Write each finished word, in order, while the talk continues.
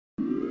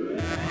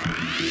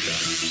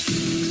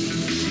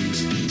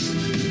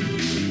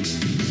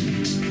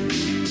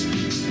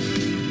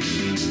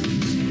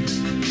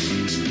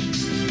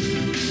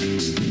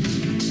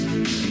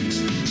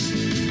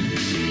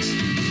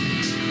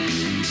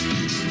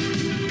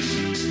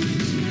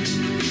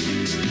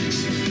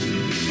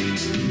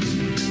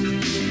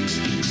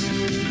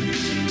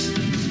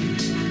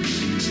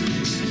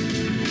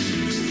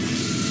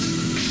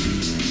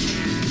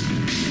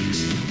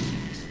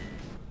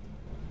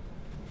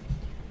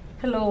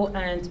Hello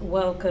and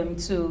welcome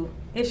to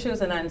Issues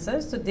and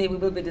Answers. Today we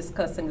will be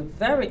discussing a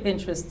very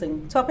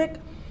interesting topic.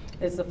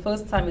 It's the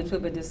first time it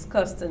will be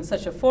discussed in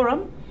such a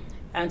forum,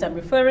 and I'm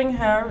referring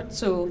here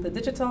to the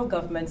Digital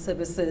Government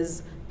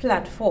Services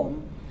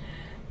platform.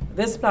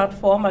 This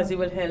platform, as you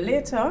will hear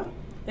later,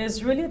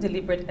 is really a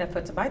deliberate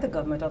effort by the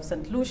government of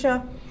St.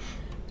 Lucia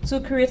to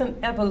create an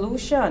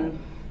evolution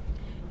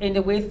in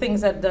the way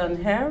things are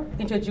done here,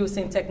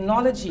 introducing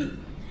technology.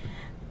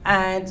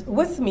 And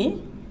with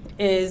me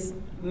is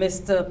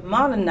Mr.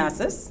 Marlon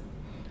Narcisse,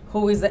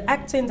 who is the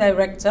acting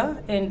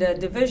director in the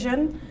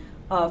Division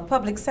of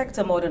Public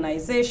Sector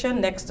Modernization.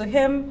 Next to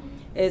him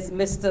is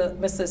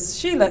Mrs.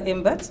 Sheila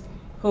Imbert,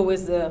 who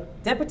is the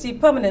Deputy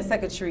Permanent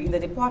Secretary in the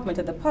Department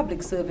of the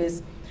Public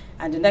Service.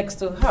 And next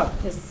to her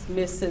is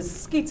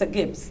Mrs. Skeeta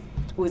Gibbs,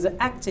 who is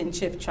the acting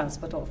Chief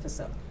Transport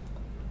Officer.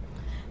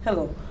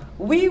 Hello.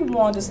 We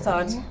want to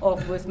start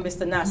off with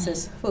Mr.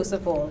 Narcisse, first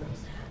of all.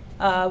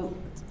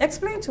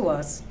 Explain to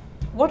us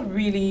what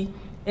really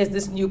is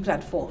this new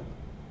platform.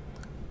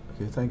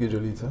 Okay, thank you,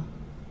 Julita.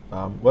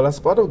 Well,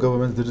 as part of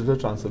government's digital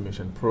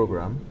transformation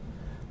program,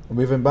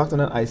 we've embarked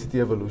on an ICT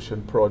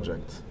evolution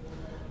project,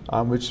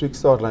 which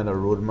seeks to outline a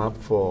roadmap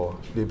for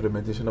the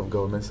implementation of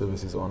government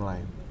services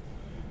online.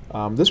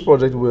 This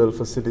project will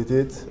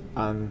facilitate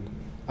and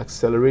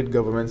accelerate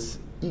government's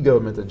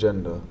e-government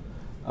agenda,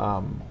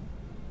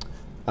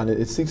 and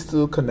it seeks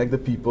to connect the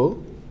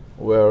people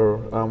where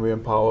we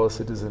empower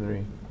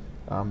citizenry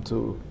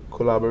to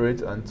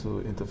collaborate and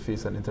to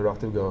interface and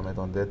interact with government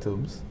on their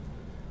terms,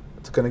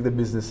 to connect the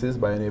businesses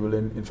by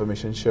enabling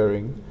information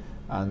sharing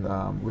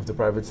and with the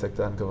private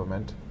sector and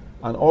government,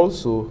 and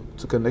also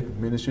to connect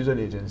ministries and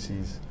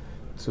agencies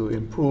to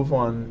improve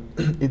on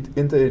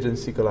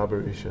interagency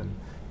collaboration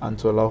and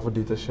to allow for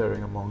data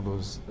sharing among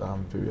those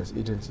various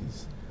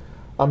agencies.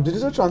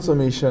 Digital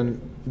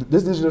transformation,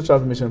 this digital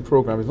transformation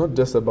program is not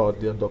just about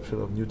the adoption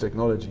of new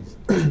technologies,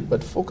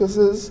 but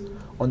focuses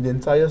on the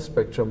entire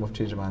spectrum of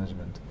change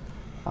management.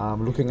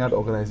 Looking at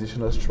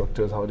organizational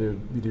structures, how they're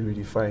being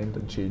redefined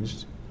and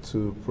changed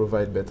to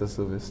provide better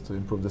service, to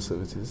improve the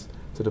services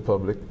to the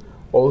public.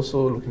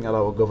 Also looking at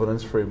our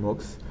governance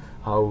frameworks,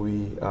 how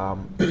we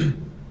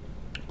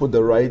put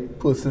the right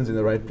persons in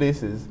the right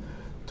places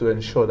to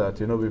ensure that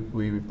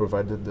we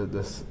provide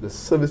the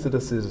service to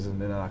the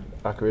citizen in an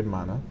accurate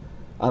manner,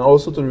 and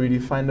also to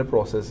redefine the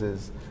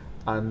processes,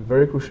 and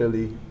very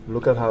crucially,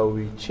 look at how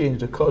we change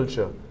the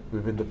culture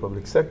within the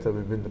public sector,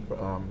 within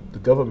the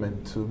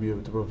government, to be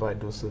able to provide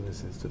those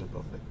services to the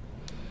public.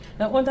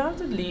 Now,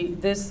 undoubtedly,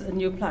 this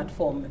new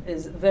platform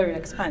is very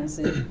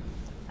expansive,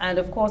 and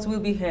of course, we'll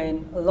be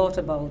hearing a lot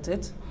about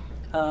it.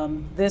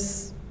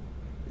 This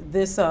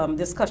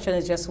discussion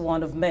is just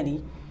one of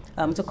many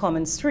to come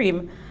in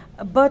stream.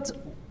 But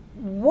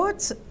in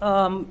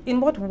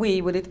what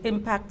way would it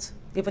impact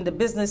even the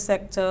business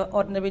sector,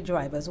 ordinary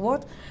drivers?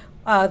 What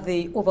are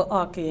the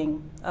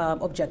overarching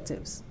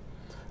objectives?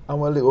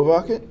 Well, the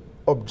overarching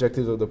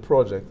objective of the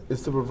project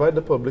is to provide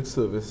the public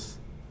service,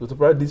 to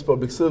provide these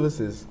public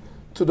services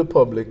to the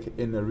public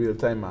in a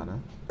real-time manner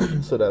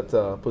so that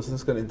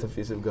persons can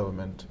interface with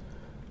government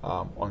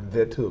on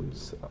their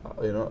terms,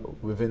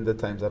 within the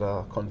times that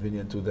are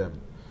convenient to them.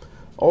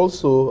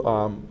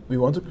 Also, we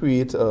want to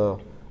create a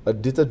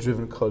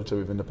data-driven culture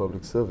within the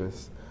public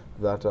service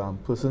that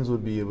persons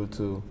would be able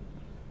to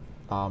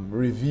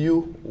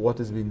review what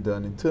is being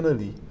done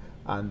internally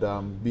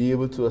and be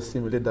able to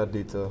assimilate that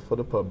data for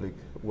the public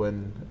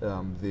when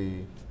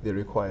they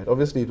require it.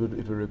 Obviously, it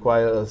will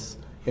require us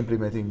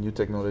implementing new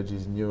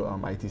technologies, new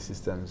IT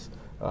systems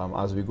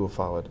as we go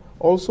forward.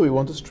 Also, we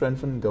want to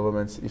strengthen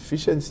government's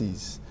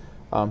efficiencies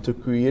to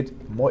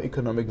create more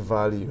economic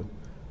value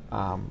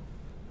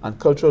and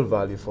cultural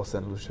value for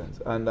St.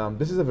 Lucians. And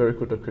this is a very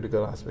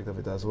critical aspect of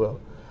it as well,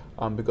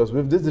 because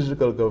with this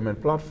digital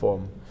government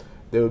platform,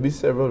 there will be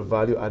several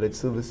value-added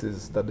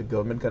services that the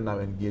government can now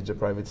engage the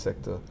private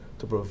sector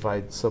to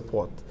provide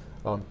support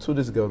to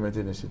this government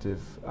initiative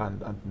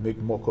and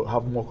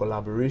have more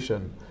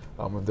collaboration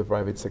with the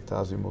private sector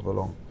as we move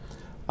along.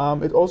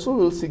 It also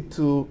will seek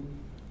to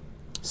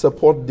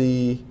support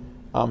the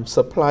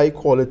supply,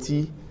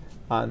 quality,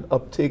 and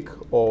uptake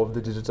of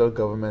the digital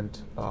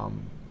government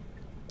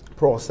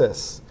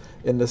process,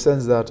 in the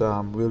sense that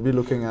we'll be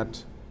looking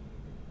at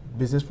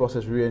business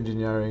process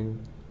re-engineering,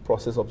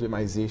 process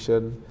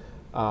optimization.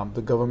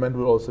 The government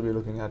will also be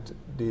looking at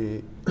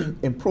the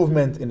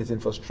improvement in its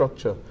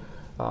infrastructure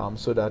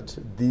so that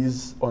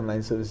these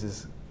online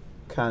services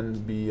can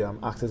be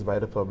accessed by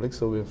the public.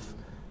 So we've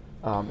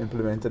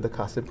implemented the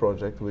CASE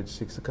project, which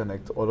seeks to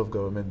connect all of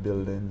government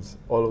buildings,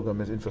 all of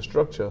government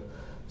infrastructure,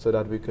 so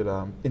that we could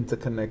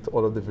interconnect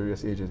all of the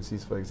various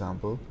agencies, for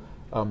example.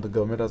 The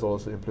government has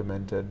also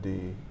implemented the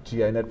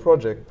GINet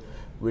project,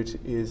 which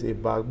is a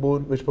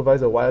backbone, which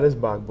provides a wireless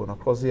backbone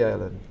across the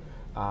island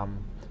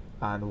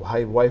and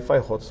high Wi-Fi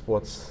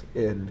hotspots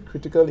in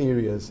critical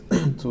areas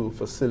to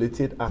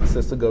facilitate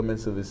access to government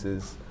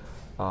services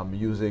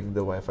using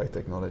the Wi-Fi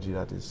technology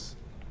that is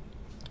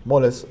more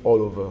or less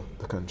all over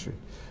the country.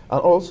 And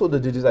also the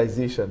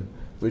digitization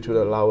which would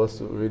allow us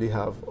to really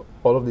have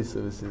all of these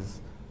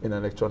services in an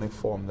electronic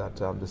form that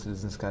the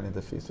citizens can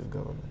interface with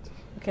government.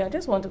 Okay, I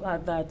just want to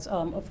add that,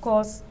 of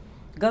course,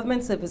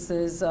 government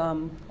services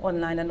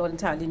online are not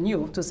entirely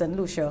new to St.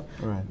 Lucia,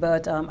 right.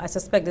 but I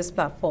suspect this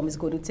platform is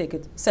going to take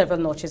it several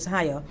notches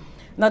higher.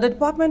 Now, the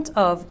Department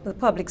of the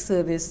Public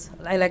Service,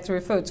 I like to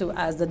refer to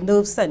as the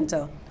nerve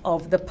center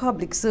of the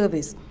public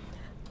service.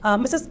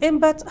 Mrs.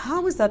 Imbert,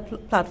 how is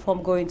that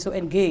platform going to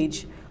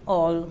engage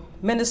all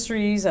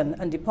ministries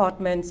and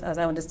departments? As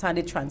I understand,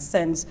 it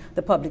transcends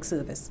the public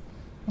service.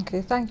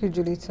 Okay, thank you,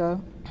 Julita.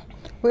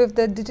 With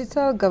the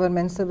Digital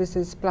Government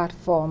Services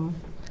platform,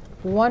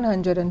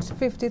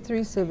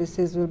 153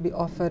 services will be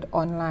offered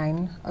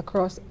online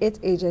across 8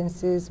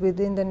 agencies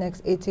within the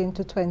next 18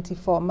 to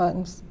 24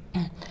 months.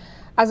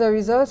 As a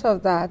result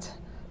of that,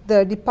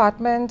 the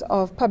Department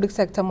of Public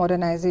Sector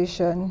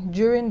Modernization,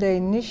 during the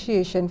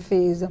initiation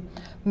phase,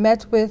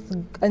 met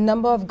with a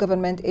number of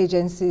government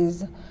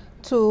agencies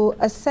to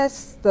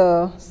assess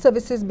the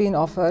services being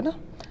offered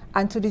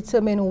and to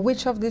determine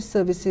which of these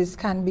services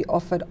can be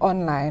offered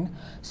online.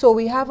 So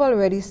we have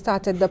already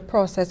started the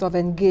process of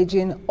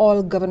engaging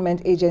all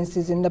government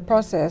agencies in the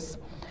process.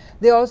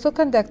 They also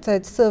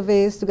conducted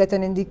surveys to get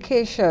an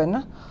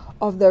indication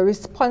of the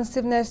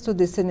responsiveness to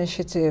this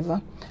initiative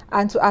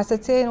and to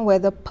ascertain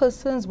whether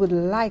persons would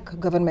like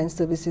government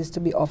services to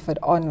be offered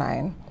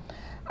online.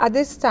 At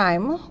this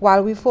time,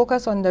 while we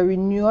focus on the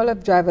renewal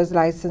of driver's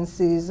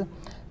licenses,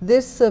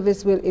 this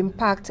service will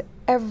impact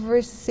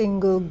every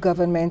single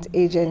government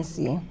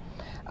agency.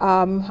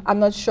 I'm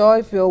not sure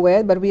if you're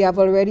aware, but we have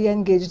already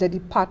engaged the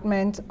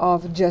Department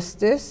of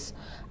Justice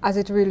as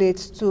it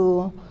relates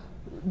to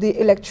the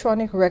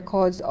electronic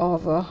records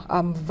of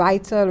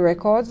vital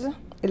records,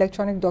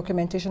 electronic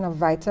documentation of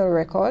vital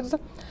records,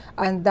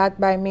 and that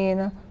by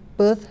mean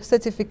birth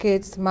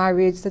certificates,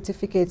 marriage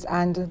certificates,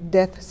 and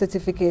death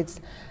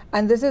certificates.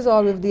 And this is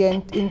all with the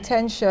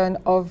intention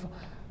of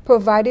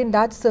providing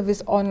that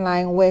service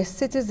online where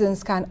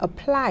citizens can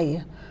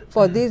apply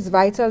for these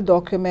vital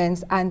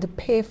documents and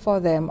pay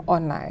for them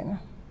online.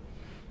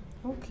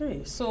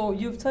 Okay, so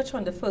you've touched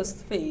on the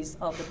first phase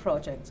of the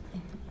project,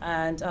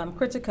 and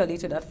critically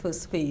to that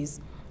first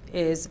phase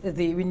is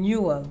the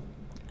renewal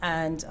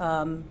and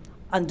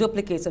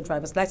unduplicated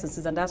driver's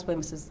licenses, and that's where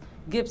Mrs.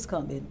 Gibbs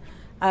comes in.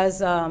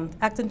 As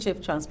Acting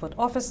Chief Transport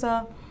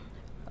Officer,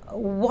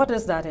 what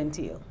does that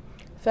entail?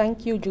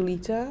 Thank you,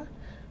 Julita.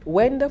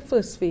 When the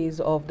first phase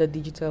of the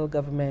digital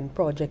government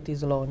project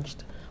is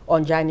launched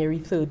on January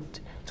 3rd,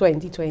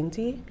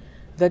 2020,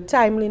 the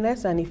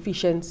timeliness and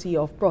efficiency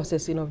of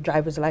processing of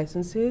driver's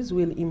licenses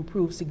will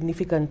improve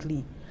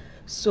significantly.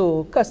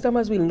 So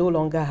customers will no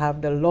longer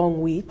have the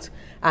long wait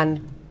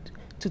and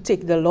to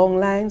take the long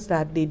lines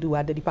that they do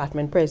at the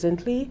department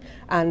presently,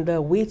 and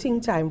the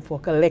waiting time for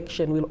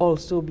collection will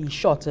also be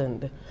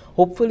shortened,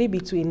 hopefully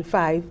between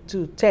 5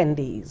 to 10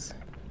 days.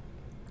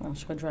 I'm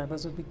sure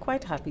drivers would be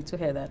quite happy to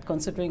hear that,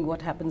 considering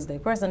what happens there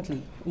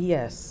presently.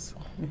 Yes.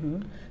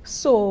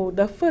 So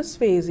the first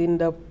phase in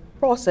the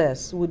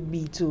process would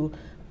be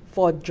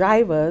for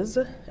drivers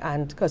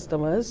and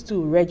customers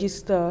to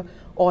register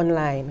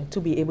online to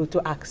be able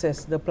to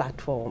access the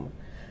platform.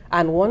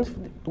 And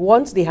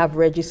once they have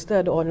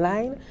registered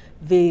online,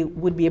 they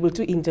would be able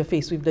to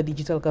interface with the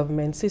digital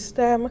government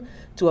system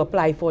to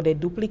apply for their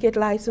duplicate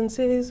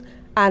licenses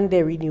and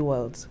their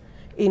renewals.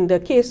 In the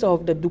case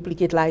of the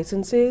duplicate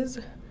licenses,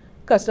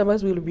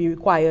 customers will be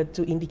required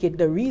to indicate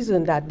the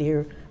reason that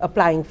they're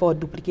applying for a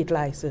duplicate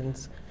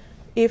license.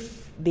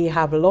 If they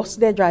have lost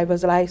their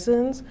driver's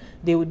license,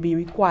 they would be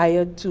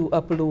required to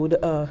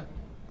upload a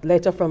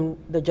letter from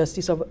the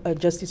Justice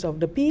of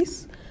the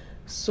Peace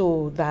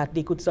so that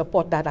they could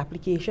support that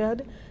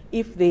application.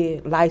 If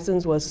the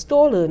license was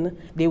stolen,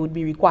 they would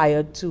be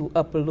required to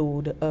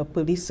upload a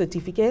police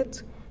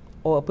certificate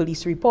or a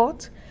police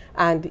report.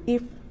 And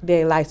if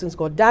their license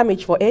got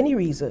damaged for any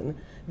reason,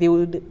 they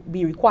would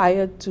be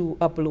required to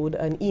upload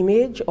an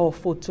image or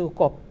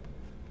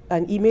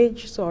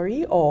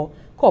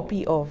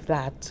copy of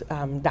that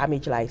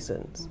damaged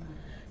license.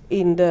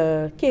 In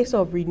the case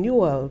of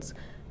renewals,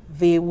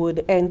 they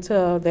would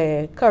enter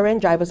their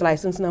current driver's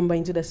license number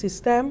into the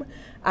system,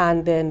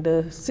 and then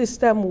the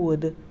system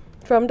would,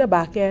 from the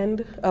back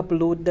end,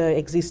 upload the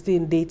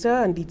existing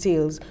data and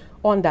details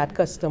on that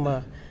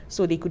customer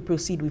so they could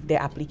proceed with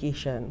their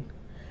application.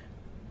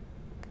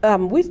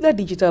 With the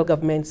digital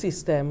government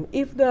system,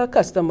 if the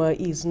customer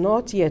is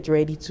not yet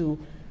ready to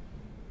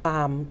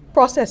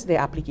process their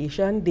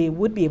application, they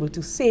would be able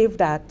to save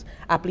that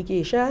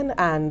application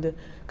and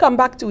come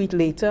back to it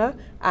later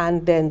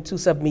and then to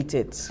submit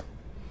it.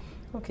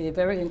 Okay,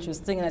 very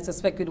interesting, and I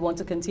suspect we'd want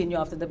to continue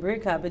after the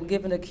break. I've been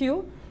given a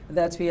cue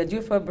that we are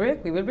due for a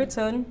break. We will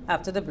return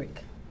after the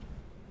break.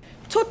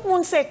 Tout le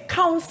monde say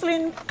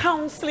counseling.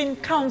 Qu'est-ce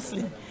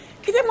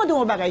que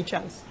vous avez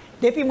Charles?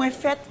 Depuis moi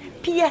fait,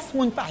 PS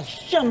moun pas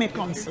jamais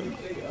counseling.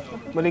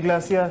 But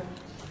Iglesia,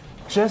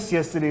 just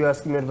yesterday you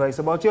asked me advice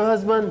about your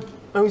husband,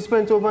 and we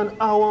spent over an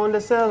hour on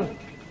the cell.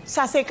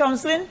 Ça c'est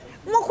counseling?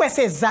 Moi quoi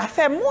c'est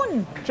affaire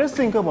moun. Just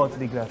think about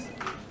it, Iglesia.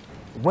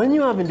 When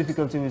you're having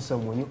difficulty with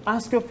someone, you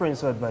ask your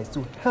friends for advice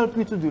to help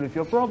you to deal with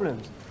your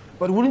problems.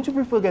 But wouldn't you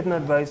prefer getting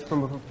advice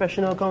from a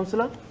professional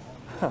counselor?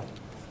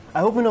 I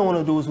hope you're not one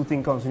of those who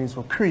think counseling is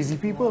for crazy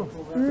people.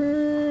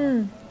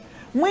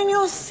 Mwen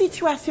yon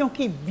situation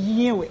ki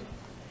bien we,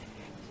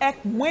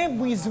 ek mwen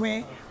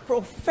besoin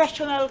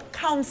professional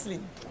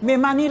counseling. Mais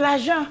mani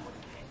l'argent,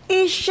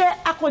 iche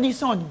a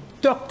condition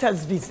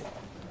doctor's visit.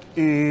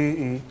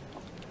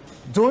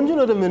 Don't you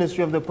know the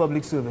Ministry of the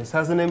Public Service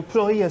has an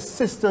employee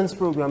assistance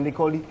program they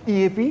call the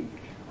EAP,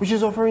 which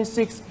is offering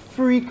 6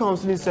 free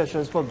counseling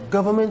sessions for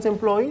government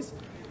employees?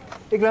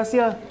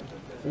 Iglesia,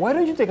 why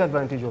don't you take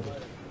advantage of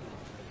it?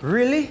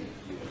 Really?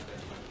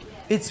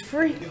 It's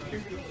free?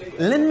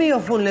 Lend me your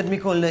phone, let me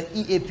call the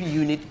EAP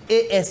unit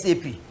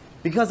ASAP.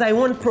 Because I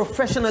want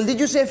professional. Did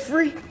you say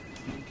free?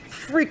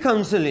 Free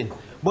counseling.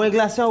 Boy,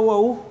 Iglesia,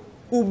 who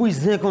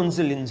besoin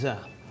counseling, sir?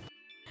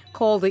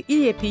 Call the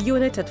EAP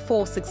unit at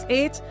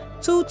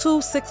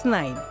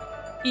 468-2269.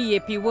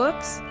 EAP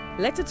works.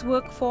 Let it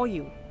work for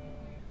you.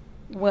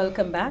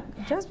 Welcome back.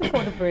 Just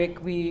before the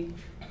break, we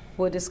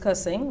were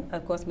discussing,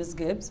 of course, Ms.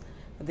 Gibbs,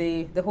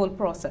 the whole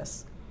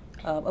process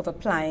of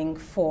applying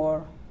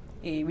for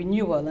a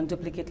renewal and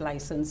duplicate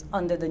license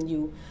under the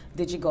new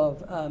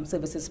DigiGov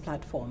services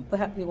platform.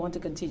 Perhaps we want to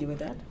continue with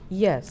that?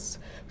 Yes.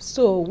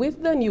 So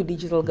with the new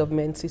digital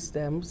government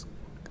system,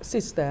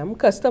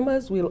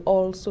 customers will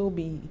also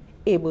be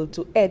able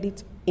to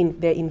edit in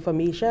their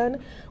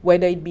information,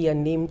 whether it be a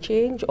name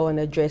change or an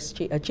address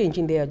a change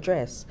in their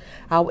address.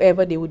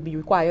 However, they would be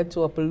required to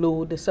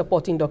upload the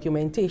supporting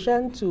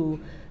documentation to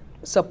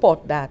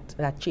support that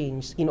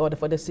change in order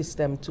for the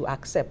system to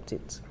accept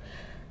it.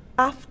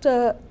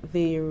 After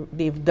they're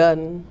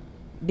done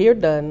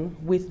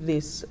with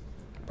this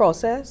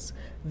process,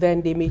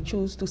 then they may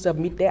choose to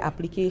submit their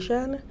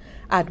application,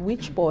 at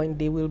which point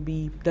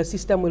the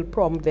system will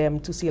prompt them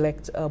to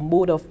select a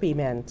mode of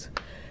payment.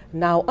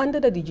 Now, under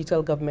the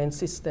digital government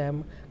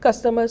system,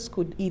 customers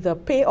could either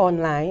pay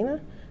online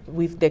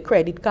with their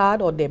credit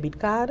card or debit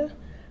card,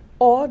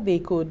 or they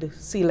could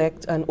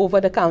select an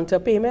over-the-counter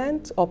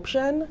payment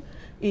option,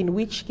 in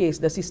which case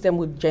the system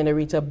would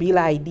generate a bill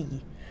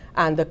ID,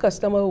 and the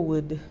customer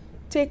would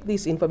take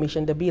this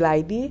information, the bill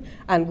ID,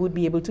 and would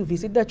be able to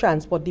visit the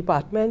transport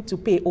department to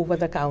pay over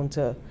the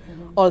counter.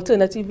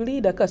 Alternatively,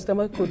 the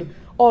customer could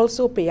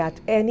also pay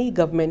at any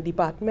government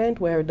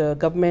department where the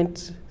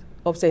government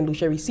of St.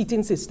 Lucia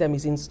receipting system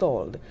is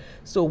installed.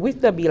 So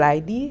with the bill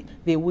ID,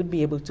 they would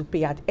be able to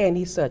pay at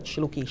any such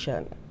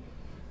location.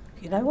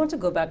 And I want to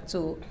go back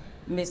to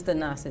Mr.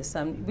 Narcisse.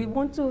 We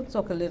want to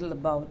talk a little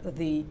about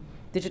the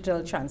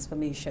digital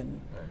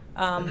transformation.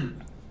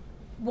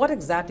 What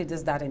exactly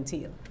does that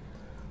entail?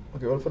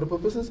 Okay, well, for the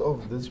purposes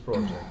of this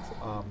project,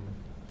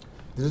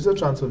 digital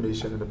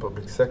transformation in the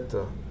public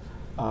sector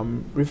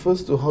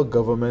refers to how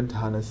government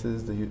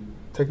harnesses the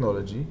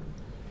technology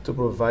to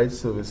provide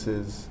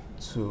services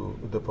to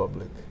the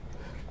public.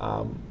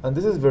 And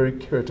this is very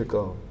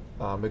critical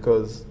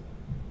because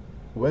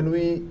when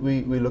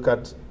we look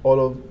at all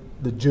of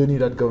the journey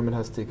that government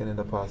has taken in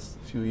the past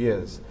few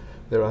years,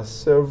 there are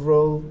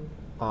several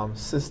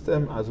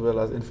system as well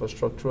as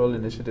infrastructural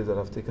initiatives that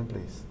have taken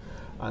place.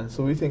 And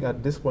so we think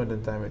at this point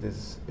in time it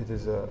is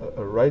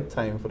a right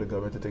time for the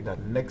government to take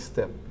that next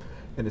step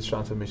in its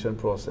transformation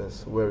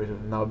process, where it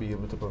will now be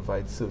able to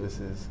provide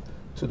services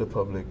to the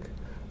public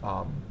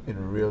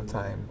in real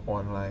time,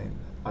 online,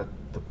 at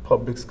the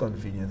public's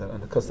convenience and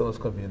the customer's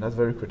convenience. That's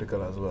very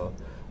critical as well.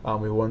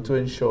 We want to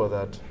ensure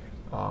that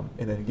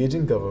in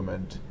engaging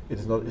government,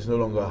 it's no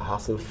longer a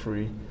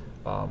hassle-free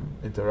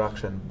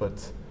interaction,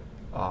 but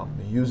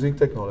using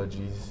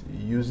technologies,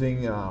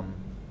 using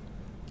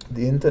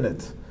the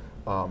internet,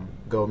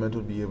 government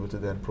will be able to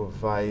then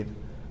provide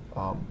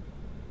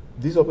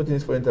these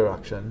opportunities for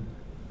interaction,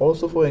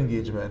 also for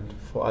engagement,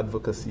 for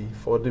advocacy,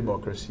 for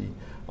democracy,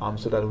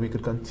 so that we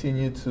could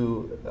continue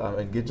to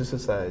engage the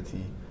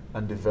society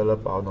and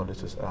develop our knowledge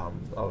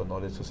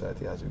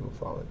society as we go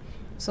forward.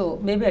 So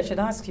maybe I should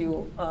ask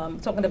you,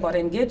 talking about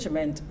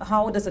engagement,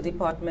 how does the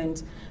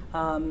department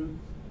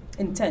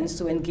intends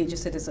to engage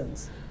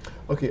citizens?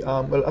 Okay,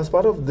 well, as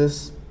part of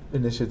this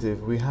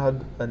initiative, we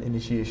had an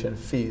initiation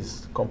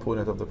phase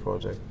component of the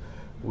project,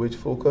 which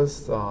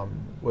focused, well,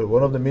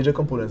 one of the major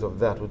components of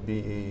that would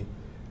be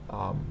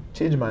a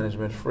change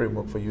management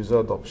framework for user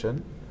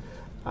adoption,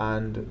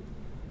 and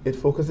it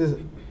focuses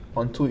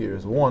on 2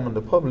 areas. One, on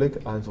the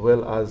public, as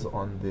well as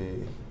on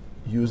the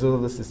users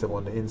of the system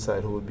on the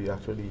inside, who would be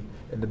actually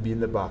in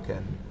the back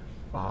end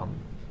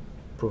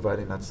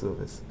providing that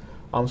service.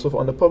 So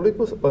on the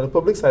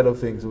public side of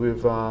things,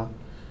 we've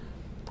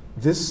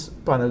this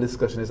panel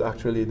discussion is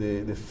actually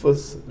the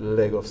first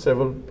leg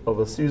of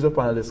a series of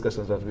panel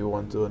discussions that we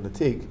want to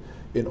undertake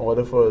in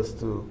order for us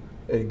to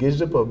engage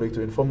the public,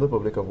 to inform the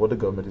public of what the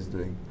government is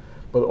doing,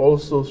 but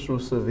also through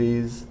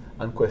surveys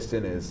and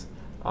questionnaires.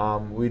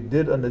 We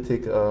did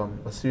undertake a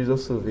series of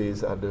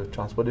surveys at the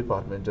Transport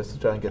Department just to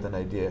try and get an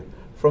idea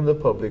from the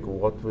public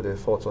what were their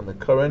thoughts on the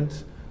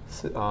current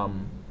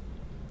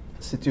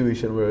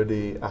situation where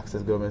they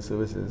access government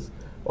services,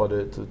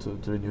 order to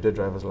renew their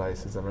driver's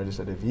license and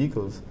register their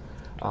vehicles.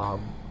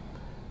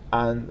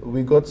 And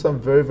we got some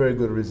very, very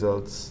good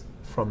results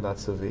from that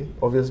survey.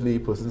 Obviously,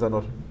 persons are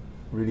not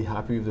really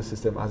happy with the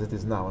system as it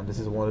is now, and this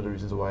is one of the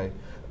reasons why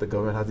the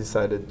government has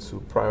decided to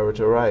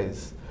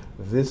prioritize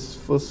this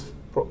first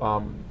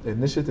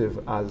initiative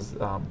as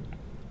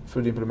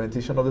through the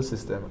implementation of the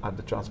system at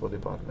the Transport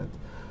Department.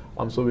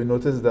 So we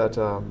noticed that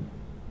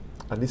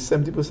at least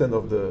 70%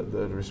 of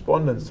the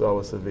respondents to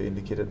our survey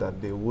indicated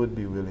that they would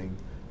be willing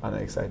and are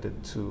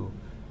excited to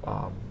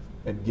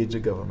engage the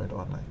government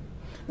online.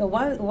 Now,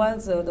 while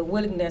the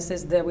willingness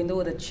is there, we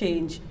know that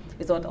change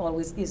is not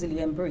always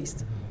easily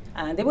embraced.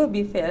 And there will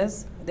be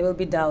fears, there will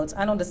be doubts,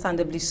 and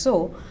understandably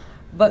so.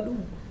 But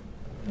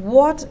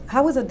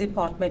how is the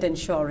department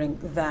ensuring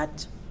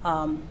that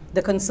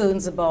the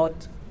concerns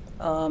about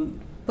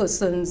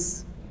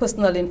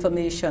personal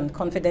information,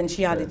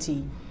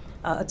 confidentiality,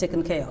 are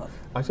taken care of?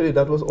 Actually,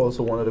 that was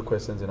also one of the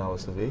questions in our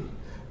survey,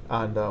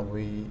 and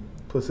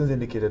persons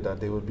indicated that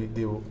they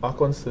are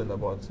concerned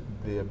about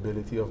the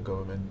ability of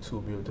government to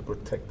be able to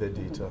protect their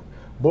data,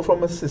 both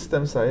from a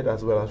system side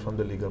as well as from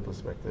the legal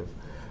perspective.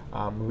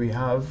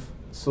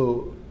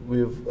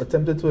 We've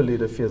attempted to allay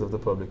the fears of the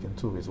public in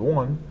two ways.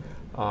 One,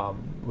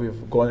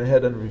 we've gone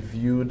ahead and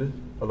reviewed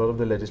a lot of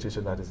the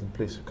legislation that is in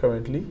place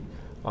currently.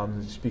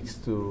 It speaks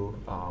to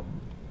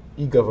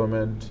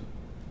e-government,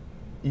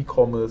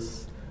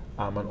 e-commerce,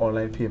 and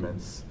online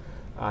payments.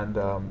 And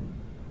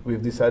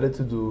we've decided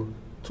to do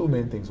two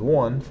main things.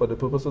 One, for the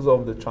purposes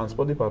of the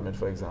Transport Department,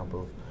 for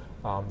example,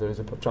 there is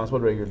a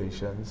transport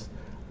regulations.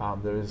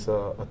 There is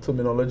a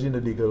terminology in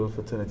the legal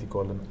fraternity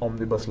called an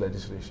omnibus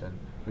legislation,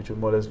 which will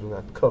more or less look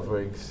at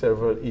covering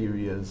several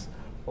areas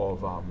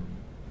of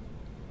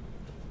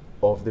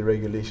the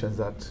regulations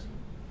that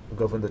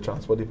govern the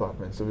Transport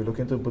Department. So we're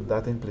looking to put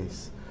that in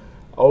place.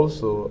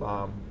 Also,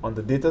 on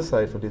the data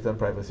side, for data and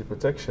privacy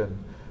protection,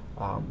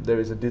 there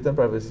is a Data and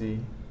Privacy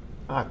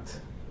Act,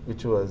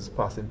 which was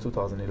passed in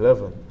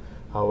 2011.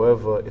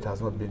 However, it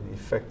has not been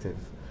effective.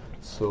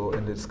 So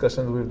in the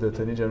discussions with the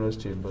Attorney General's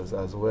chambers,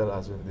 as well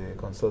as with the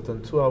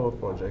consultant to our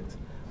project,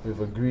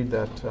 we've agreed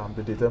that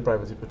the data and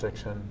privacy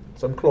protection,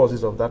 some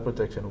clauses of that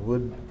protection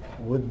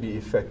would be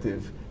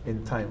effective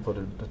in time for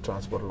the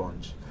transport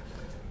launch.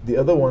 The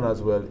other one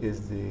as well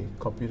is the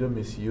Computer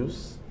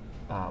Misuse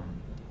Act.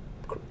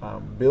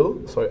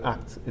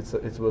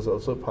 It was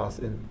also passed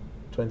in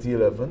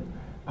 2011,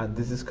 and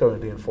this is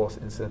currently enforced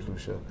in St.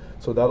 Lucia.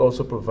 So that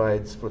also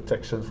provides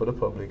protection for the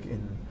public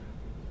in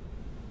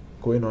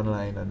going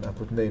online and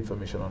putting the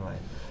information online.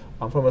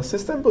 From a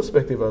system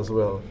perspective as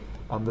well,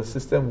 the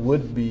system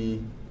would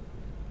be,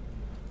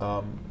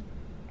 there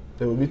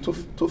will be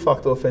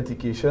two-factor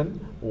authentication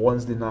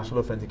once the national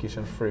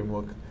authentication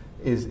framework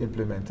is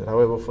implemented.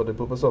 However, for the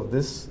purpose of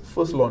this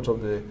first launch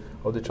of the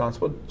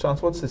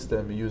transport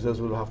system,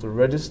 users will have to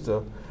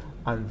register,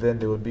 and then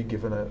they will be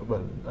given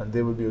and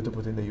they will be able to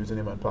put in the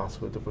username and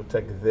password to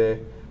protect their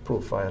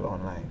profile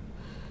online.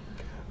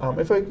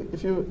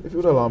 If you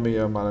would allow me,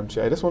 Madam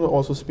Chair, I just want to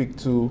also speak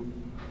to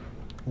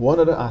one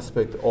other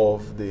aspect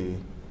of the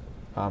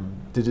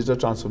digital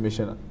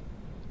transformation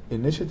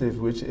initiative,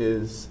 which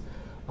is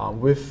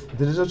with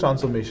digital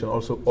transformation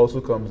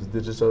also comes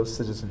digital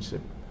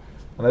citizenship.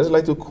 And I'd just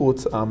like to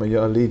quote a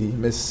young lady,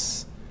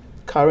 Miss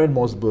Karen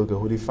Mosberger,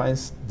 who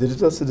defines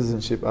digital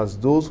citizenship as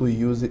those who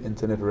use the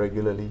internet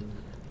regularly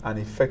and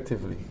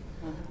effectively.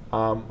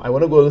 I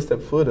want to go a little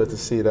step further to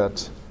say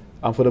that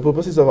for the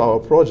purposes of our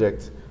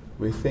project,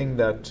 we think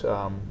that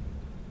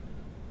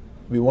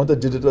we want a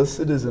digital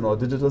citizen or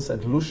digital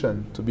St.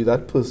 Lucian to be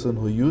that person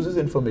who uses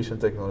information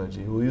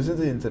technology, who uses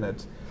the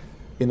internet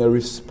in a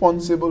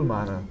responsible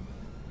manner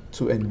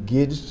to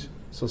engage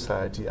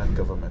society and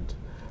government.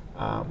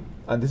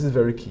 And this is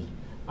very key.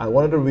 And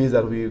one of the ways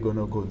that we're going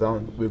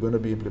to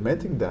be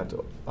implementing that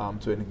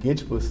to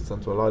engage persons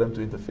and to allow them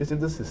to interface with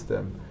the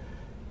system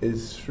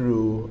is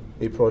through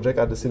a project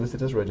at the Civil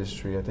Status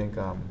Registry. I think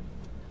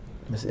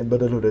Ms.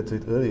 Imbert alluded to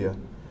it earlier,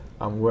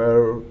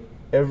 where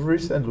every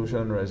St.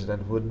 Lucian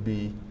resident would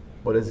be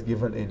what is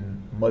given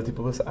in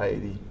multipurpose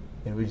ID,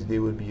 in which they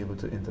will be able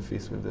to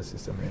interface with the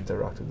system and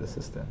interact with the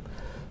system.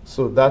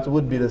 So that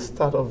would be the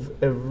start of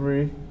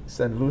every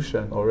St.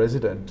 Lucian or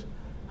resident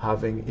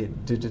having a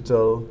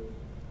digital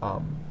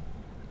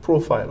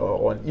profile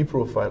or an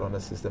e-profile on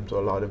the system to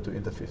allow them to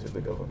interface with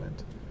the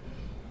government.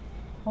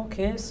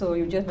 Okay, so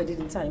you just made it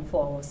in time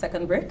for our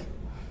second break.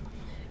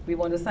 We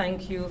want to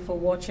thank you for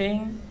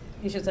watching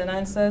Issues and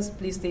Answers.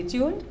 Please stay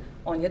tuned.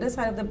 On the other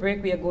side of the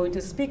break, we are going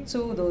to speak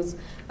to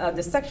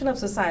the section of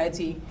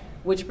society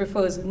which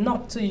prefers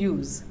not to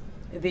use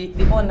the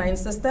online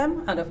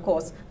system, and of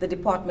course, the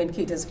department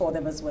caters for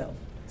them as well.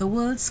 The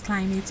world's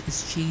climate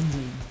is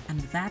changing, and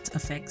that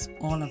affects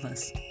all of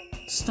us.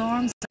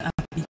 Storms are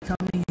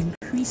becoming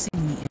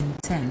increasingly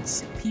intense.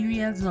 intense.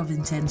 Periods of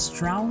intense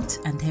drought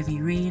and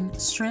heavy rain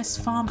stress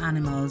farm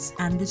animals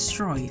and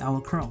destroy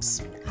our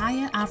crops.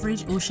 Higher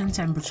average ocean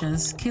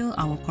temperatures kill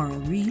our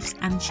coral reefs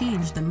and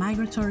change the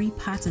migratory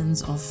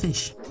patterns of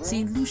fish.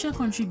 St. Lucia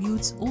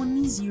contributes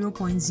only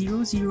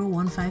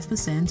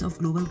 0.0015% of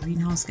global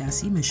greenhouse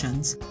gas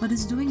emissions, but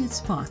is doing its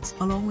part,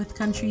 along with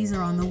countries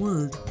around the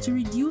world, to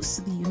reduce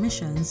the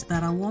emissions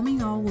that are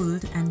warming our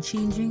world and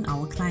changing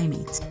our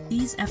climate.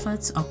 These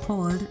efforts are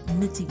called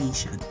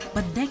mitigation.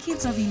 But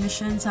decades of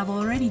emissions have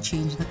already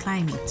changed the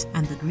climate,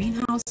 and the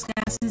greenhouse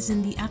gases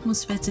in the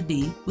atmosphere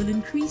today will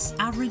increase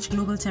average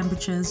global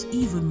temperatures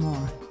even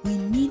more. We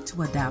need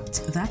to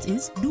adapt, that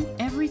is, do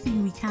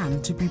everything we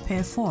can to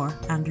prepare for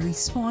and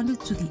respond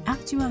to the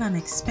actual and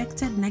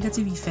expected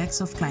negative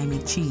effects of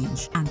climate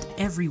change, and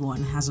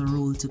everyone has a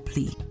role to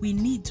play. We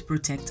need to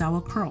protect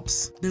our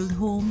crops, build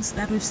homes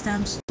that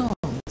withstand storms,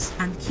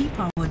 and keep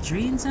our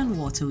drains and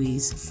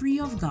waterways free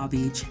of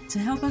garbage to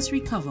help us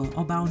recover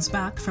or bounce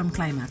back from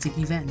climatic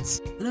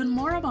events. Learn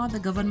more about the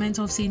Government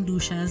of St.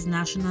 Lucia's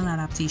National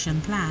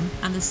Adaptation Plan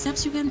and the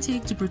steps you can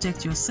take to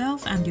protect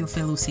yourself and your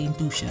fellow St.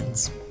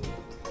 Lucians.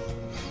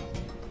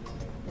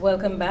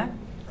 Welcome back.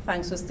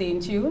 Thanks for staying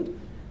tuned.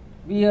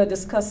 We are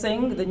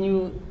discussing the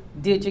new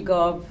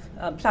DigiGov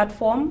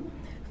platform,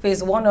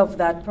 phase 1 of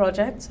that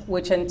project,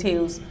 which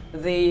entails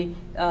the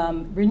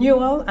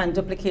renewal and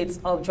duplicates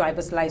of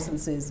driver's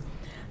licenses.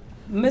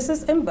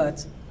 Mrs.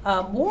 Imbert,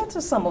 what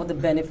are some of the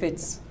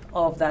benefits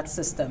of that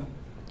system?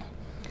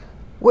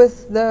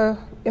 With the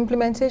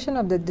implementation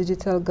of the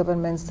Digital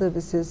Government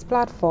Services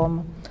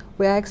platform,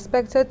 we are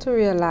expected to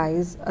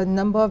realize a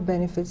number of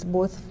benefits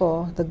both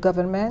for the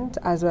government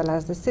as well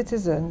as the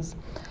citizens.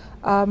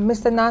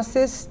 Mr.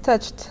 Narcisse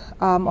touched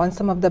on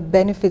some of the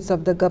benefits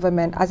of the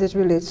government as it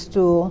relates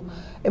to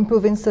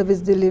improving service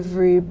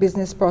delivery,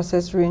 business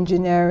process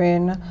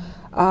reengineering,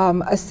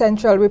 a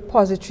central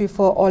repository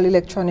for all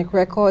electronic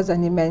records,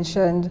 and he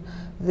mentioned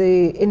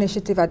the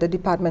initiative at the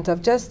Department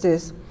of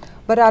Justice.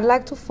 But I'd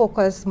like to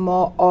focus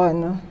more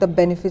on the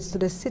benefits to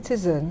the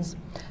citizens.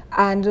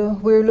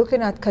 And we're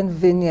looking at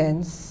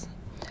convenience.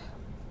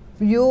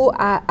 You,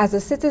 as a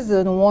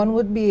citizen, one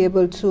would be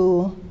able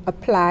to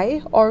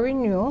apply or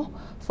renew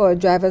for a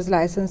driver's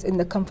license in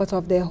the comfort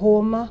of their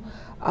home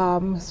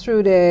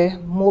through their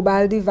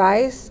mobile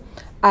device.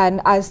 And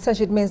as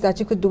such, it means that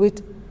you could do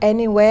it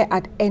anywhere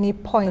at any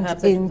point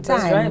in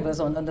time. Bus drivers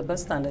on the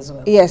bus stand as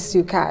well. Yes,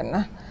 you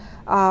can.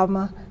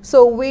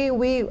 So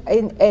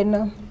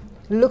in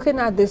looking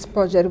at this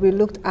project, we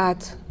looked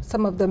at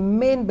some of the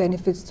main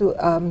benefits to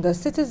the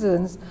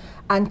citizens,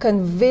 and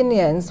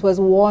convenience was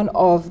one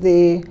of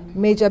the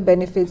major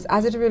benefits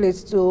as it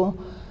relates to,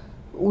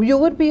 you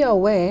would be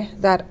aware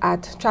that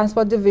at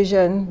Transport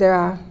Division there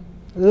are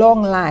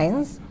long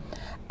lines,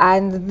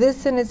 and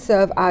this in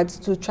itself adds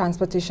to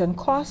transportation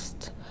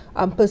cost.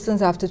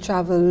 Persons have to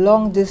travel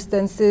long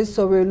distances,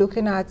 so we're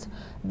looking at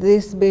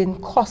this being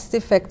cost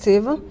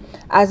effective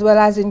as well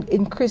as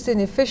increasing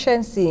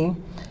efficiency.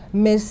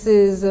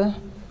 Mrs.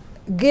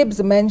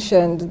 Gibbs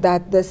mentioned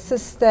that the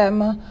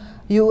system,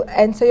 you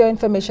enter your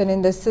information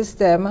in the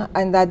system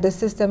and that the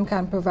system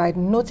can provide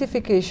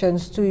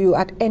notifications to you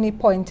at any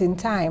point in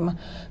time.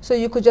 So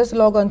you could just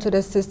log on to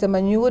the system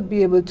and you would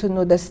be able to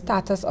know the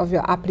status of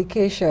your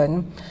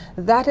application.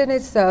 That in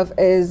itself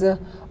is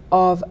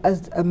of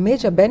a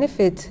major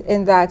benefit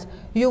in that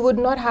you would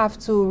not have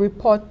to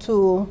report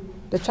to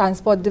the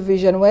Transport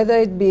Division, whether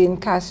it be in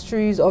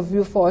Castries or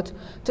Vieux Fort,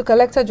 to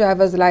collect a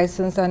driver's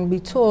license and be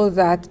told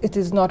that it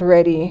is not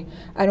ready.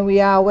 And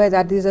we are aware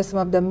that these are some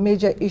of the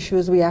major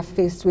issues we are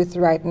faced with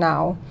right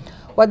now.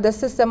 What the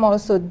system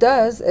also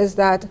does is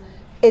that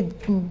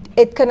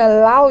it can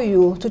allow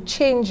you to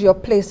change your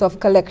place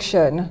of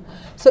collection.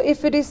 So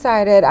if you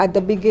decided at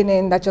the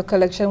beginning that your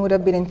collection would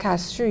have been in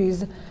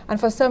Castries, and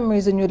for some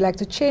reason you'd like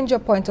to change your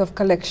point of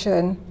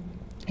collection,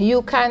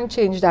 you can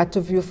change that to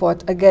Vieux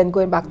Fort, again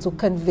going back to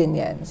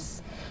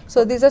convenience.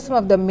 So these are some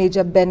of the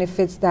major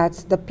benefits that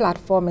the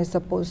platform is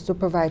supposed to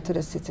provide to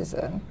the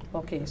citizen.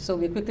 Okay, so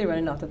we're quickly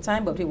running out of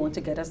time, but we want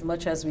to get as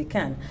much as we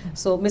can.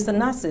 So Mr.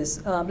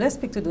 Narcisse, let's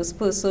speak to those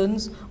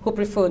persons who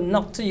prefer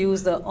not to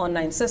use the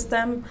online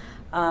system.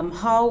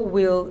 How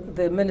will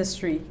the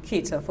ministry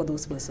cater for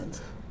those persons?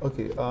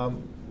 Okay,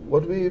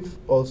 what we've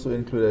also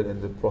included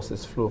in the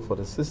process flow for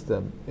the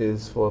system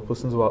is for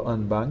persons who are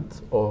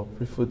unbanked or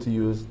prefer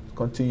to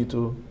continue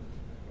to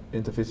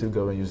interface with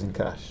government using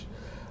cash.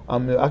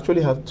 You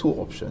actually have two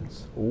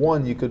options.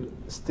 One, you could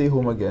stay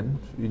home again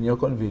in your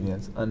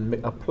convenience and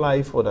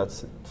apply for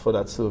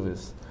that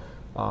service.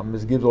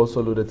 Ms. Gibbs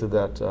also alluded to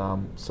that.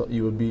 So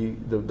you would be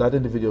that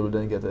individual will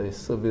then get a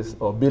service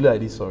or bill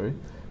ID, sorry,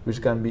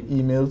 which can be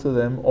emailed to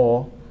them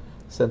or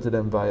sent to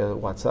them via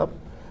WhatsApp.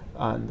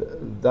 And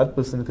that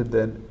person could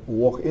then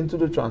walk into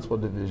the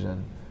Transport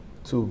Division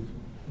to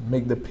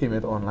make the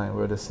payment online,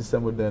 where the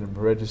system would then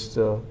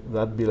register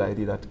that bill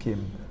ID that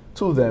came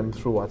to them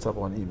through WhatsApp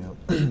or email.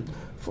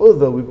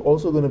 Further, we're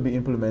also going to be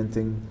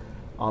implementing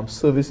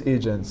service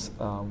agents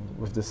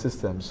with the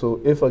system. So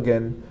if,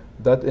 again,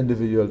 that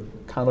individual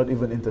cannot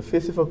even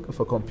interface with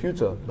a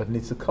computer but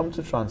needs to come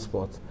to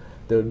transport,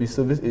 there will be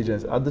service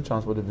agents at the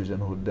transport division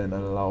who would then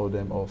allow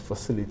them or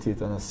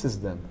facilitate and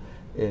assist them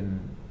in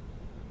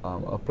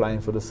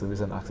applying for the service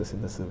and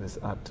accessing the service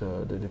at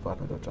the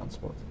Department of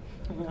Transport.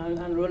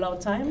 And rollout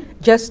time?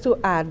 Just to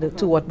add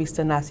to what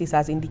Mr. Narcisse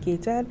has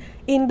indicated,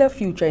 in the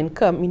future, in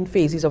coming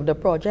phases of the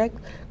project,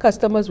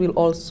 customers will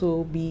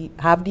also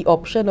have the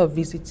option of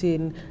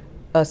visiting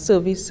a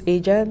service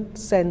agent,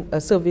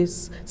 a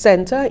service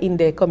center in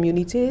their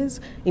communities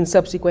in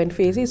subsequent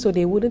phases, so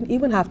they wouldn't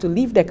even have to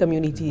leave their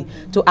community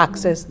to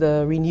access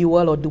the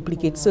renewal or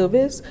duplicate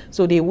service,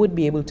 so they would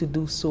be able to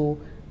do so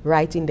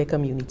right in their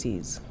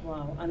communities.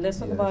 Wow, and let's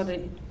talk about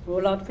the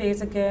rollout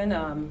phase again,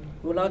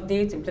 rollout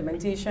date,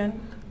 implementation.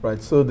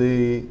 Right, so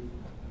the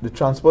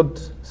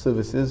transport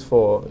services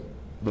for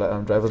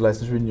driver's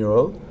license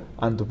renewal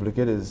and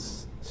duplicate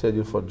is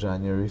scheduled for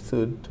January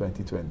 3rd,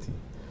 2020.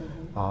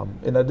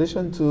 In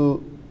addition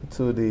to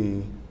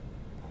the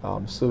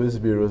service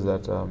bureaus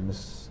that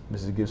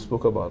Mrs. Gibbs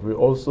spoke about, we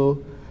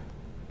also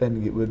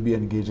will be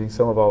engaging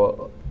some of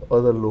our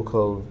other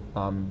local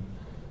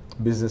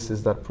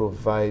businesses that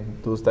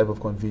provide those type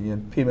of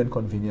payment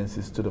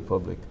conveniences to the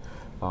public.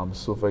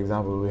 So, for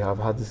example, we have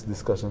had this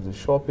discussions with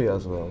SurePay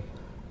as well,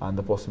 and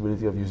the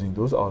possibility of using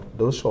those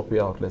SurePay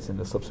outlets in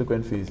the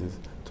subsequent phases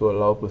to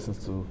allow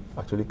persons to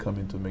actually come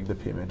in to make the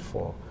payment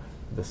for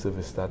the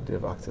service that they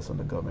have access on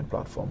the government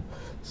platform.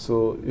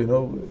 So, you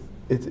know,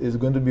 it is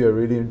going to be a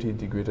really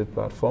integrated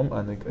platform,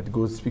 and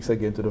it speaks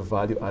again to the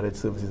value-added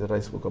services that I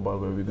spoke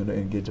about, where we're going to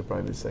engage the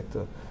private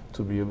sector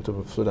to be able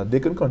to, so that they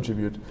can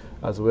contribute,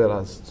 as well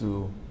as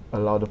to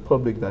allow the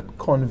public that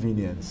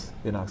convenience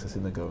in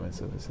accessing the government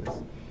services.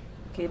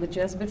 Okay, but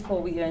just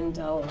before we end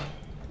our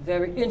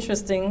very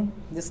interesting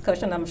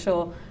discussion, I'm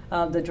sure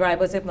the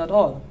drivers, if not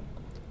all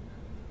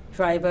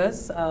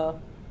drivers,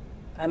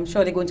 I'm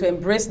sure they're going to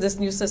embrace this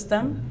new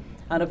system.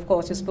 And of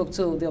course, you spoke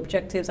to the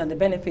objectives and the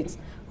benefits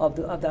of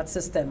that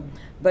system.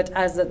 But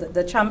as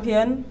the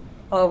champion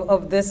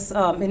of this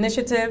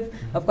initiative,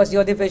 of course,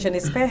 your division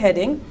is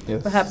spearheading.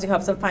 Yes. Perhaps you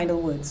have some final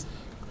words.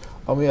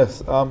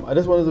 Yes, I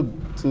just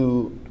wanted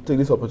to take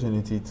this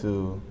opportunity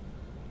to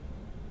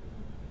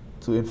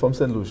inform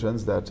St.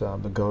 Lucians that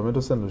the government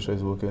of St. Lucia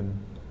is working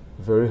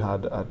very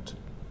hard at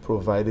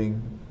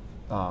providing,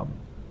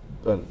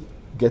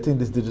 getting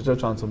this digital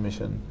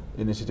transformation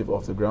initiative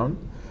off the ground.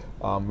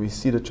 We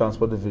see the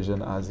transport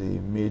division as a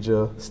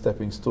major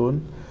stepping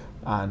stone,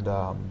 and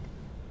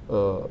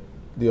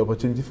the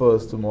opportunity for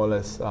us to more or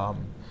less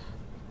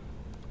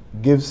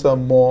give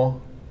some more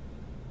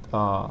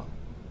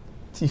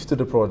teeth to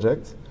the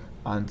project,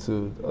 and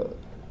to,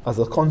 as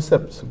a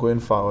concept going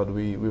forward,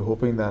 we're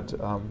hoping that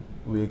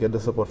we get the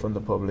support from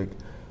the public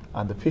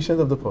and the patience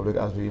of the public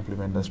as we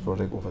implement this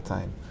project over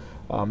time.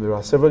 There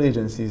are several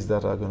agencies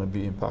that are going to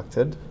be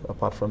impacted.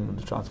 Apart from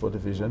the transport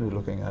division, we're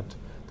looking at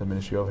the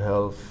Ministry of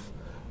Health,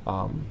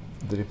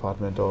 the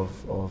Department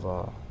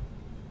of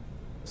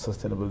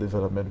Sustainable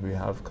Development, we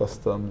have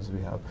Customs,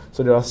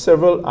 so there are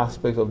several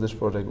aspects of this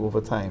project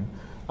over time,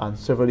 and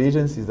several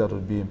agencies that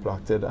would be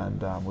impacted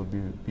and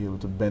would be able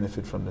to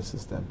benefit from the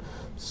system.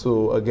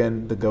 So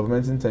again, the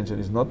government's intention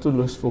is not to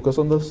just focus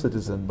on the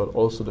citizen, but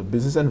also the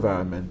business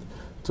environment,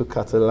 to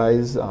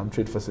catalyze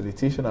trade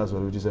facilitation as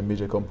well, which is a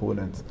major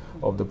component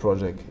of the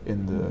project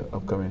in the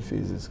upcoming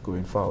phases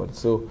going forward.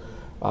 So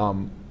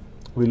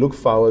we look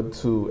forward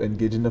to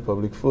engaging the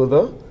public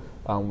further.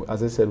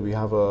 As I said, we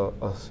have a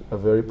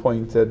very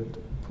pointed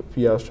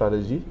PR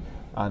strategy,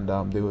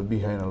 and they will be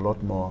hearing a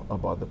lot more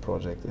about the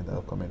project in the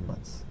upcoming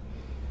months.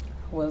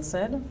 Well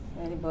said.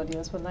 Anybody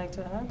else would like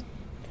to add?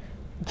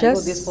 Just, I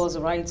know this was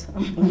right.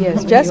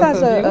 Yes, just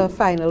as a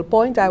final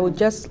point, I would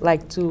just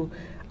like to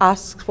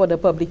ask for the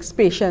public's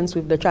patience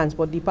with the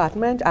Transport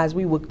Department as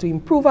we work to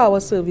improve our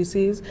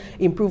services,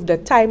 improve the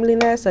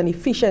timeliness and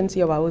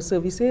efficiency of our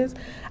services.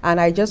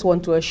 And I just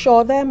want to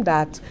assure them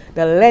that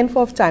the length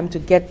of time to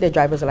get their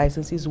driver's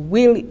licenses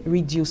will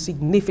reduce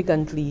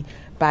significantly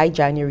by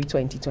January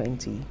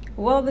 2020.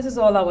 Well, this is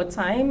all our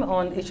time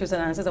on Issues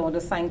and Answers. I want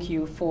to thank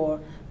you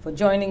for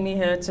joining me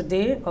here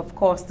today. Of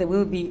course, there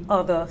will be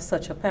other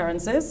such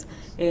appearances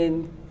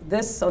on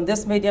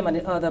this medium and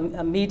in other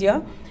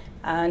media.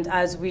 And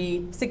as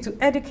we seek to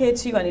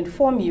educate you and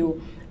inform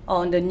you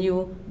on the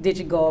new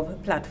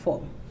DigiGov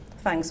platform.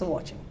 Thanks for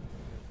watching.